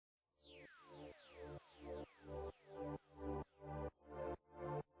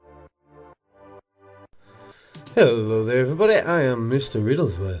Hello there everybody, I am Mr.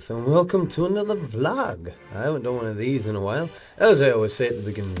 Riddlesworth and welcome to another vlog. I haven't done one of these in a while, as I always say at the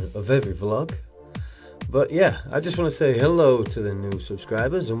beginning of every vlog. But yeah, I just want to say hello to the new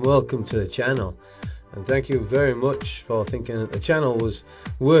subscribers and welcome to the channel. And thank you very much for thinking that the channel was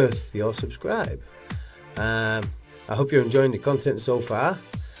worth your subscribe. I hope you're enjoying the content so far,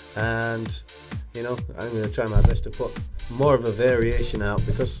 and you know, I'm going to try my best to put more of a variation out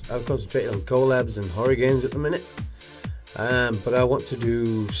because I've concentrated on collabs and horror games at the minute, but I want to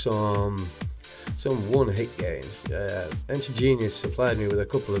do some one-hit games. Genius supplied me with a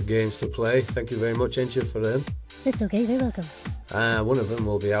couple of games to play. Thank you very much, Encha, for them. It's okay, you're welcome. One of them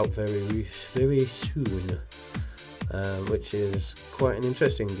will be out very soon, which is quite an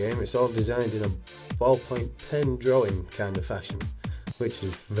interesting game. It's all designed in a ballpoint pen drawing kind of fashion, which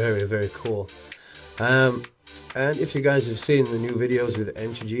is very cool. And if you guys have seen the new videos with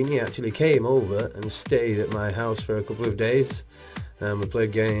Genie, he actually came over and stayed at my house for a couple of days. We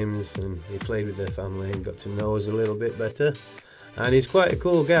played games and he played with their family and got to know us a little bit better. And he's quite a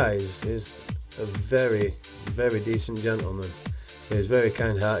cool guy. He's a very decent gentleman. He's very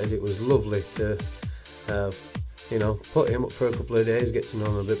kind-hearted. It was lovely to have, you know, put him up for a couple of days, get to know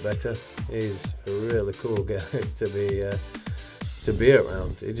him a bit better. He's a really cool guy to be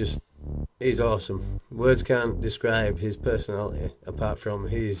around. He's awesome. Words can't describe his personality, apart from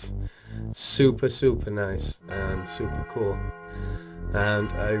he's super nice and super cool.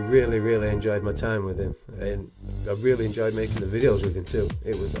 And I really enjoyed my time with him, and I really enjoyed making the videos with him too.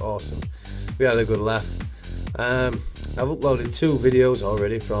 It was awesome. We had a good laugh. I've uploaded 2 videos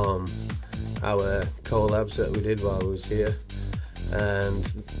already from our collabs that we did while I was here,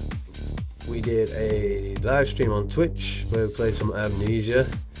 and we did a live stream on Twitch where we played some Amnesia,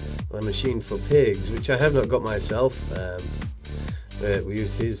 A Machine for Pigs, which I have not got myself. We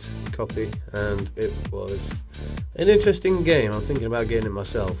used his copy and it was an interesting game. I'm thinking about getting it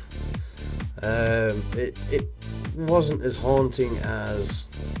myself. It wasn't as haunting as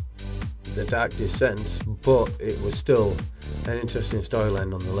The Dark Descent, but it was still an interesting storyline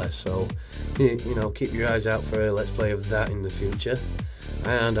nonetheless. So you know, keep your eyes out for a let's play of that in the future.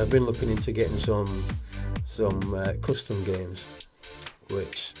 And I've been looking into getting some custom games,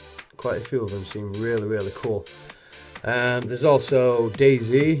 which quite a few of them seem really cool. There's also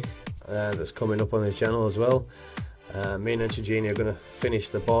DayZ that's coming up on the channel as well. Me and Genie are going to finish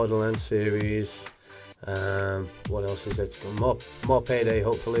the Borderlands series. What else is there to come? More Payday,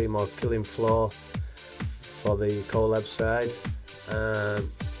 hopefully, more Killing Floor for the collab side.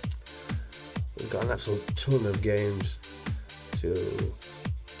 We've got an absolute ton of games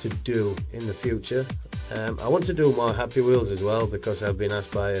to do in the future. I want to do more Happy Wheels as well, because I've been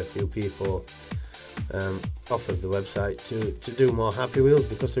asked by a few people off of the website to do more Happy Wheels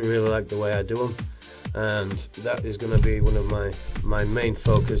because they really like the way I do them, and that is going to be one of my main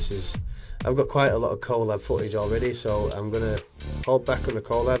focuses. I've got quite a lot of collab footage already, so I'm going to hold back on the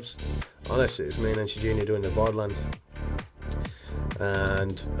collabs unless it's me and Genie doing the Borderlands,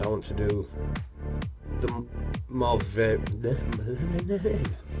 and I want to do the more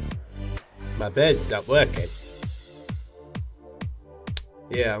my bed's not working.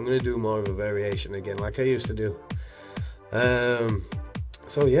 Yeah, I'm gonna do more of a variation again like I used to do.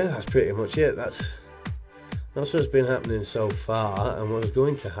 So yeah, that's pretty much it. That's what's been happening so far and what is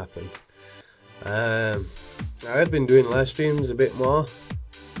going to happen. I have been doing live streams a bit more.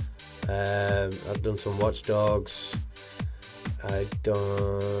 I've done some Watch Dogs. I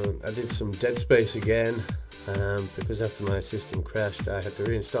did some Dead Space again, because after my system crashed I had to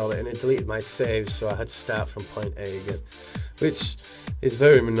reinstall it and it deleted my saves, so I had to start from point A again, which is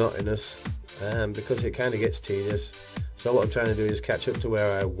very monotonous because it kind of gets tedious. So what I'm trying to do is catch up to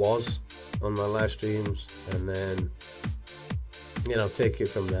where I was on my live streams and then, you know, take it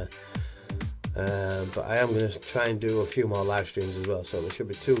from there. But I am going to try and do a few more live streams as well, so there should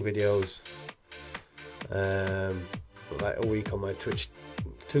be 2 videos like a week on my Twitch,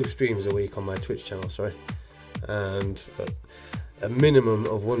 2 streams a week on my Twitch channel, sorry, and a minimum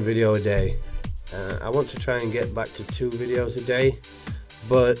of 1 video a day. I want to try and get back to 2 videos a day,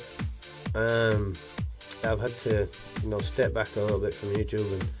 but I've had to, you know, step back a little bit from YouTube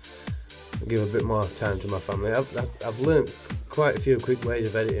and give a bit more time to my family. I've learned quite a few quick ways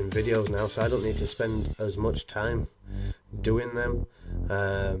of editing videos now, so I don't need to spend as much time doing them.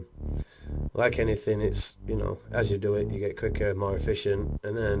 Like anything, it's, you know, as you do it you get quicker, more efficient,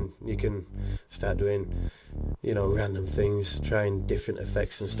 and then you can start doing, you know, random things, trying different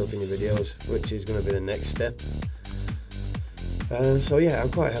effects and stuff in your videos, which is going to be the next step. So yeah, I'm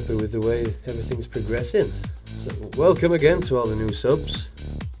quite happy with the way everything's progressing. So welcome again to all the new subs.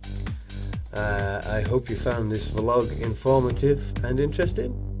 I hope you found this vlog informative and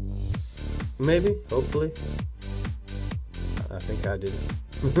interesting. Maybe, hopefully. I think I did.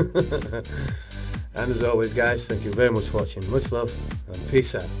 And as always guys, thank you very much for watching. Much love and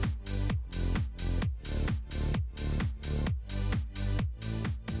peace out.